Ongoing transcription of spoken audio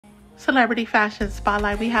Celebrity Fashion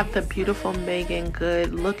Spotlight, we have the beautiful Meagan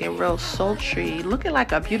Good looking real sultry, looking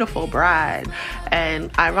like a beautiful bride. And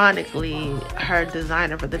ironically, her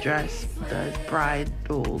designer for the dress does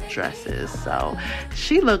bridal dresses. So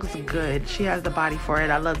she looks good. She has the body for it.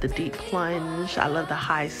 I love the deep plunge. I love the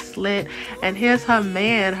high slit. And here's her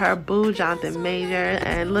man, her boo, Jonathan Major.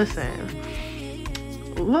 And listen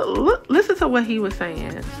to what he was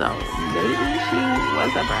saying. So maybe she was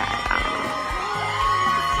a bride.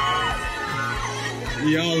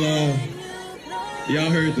 I don't know. Y'all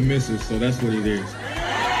heard the missus, so that's what it is.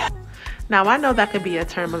 Now, I know that could be a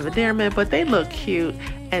term of endearment, but they look cute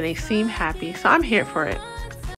and they seem happy, so I'm here for it.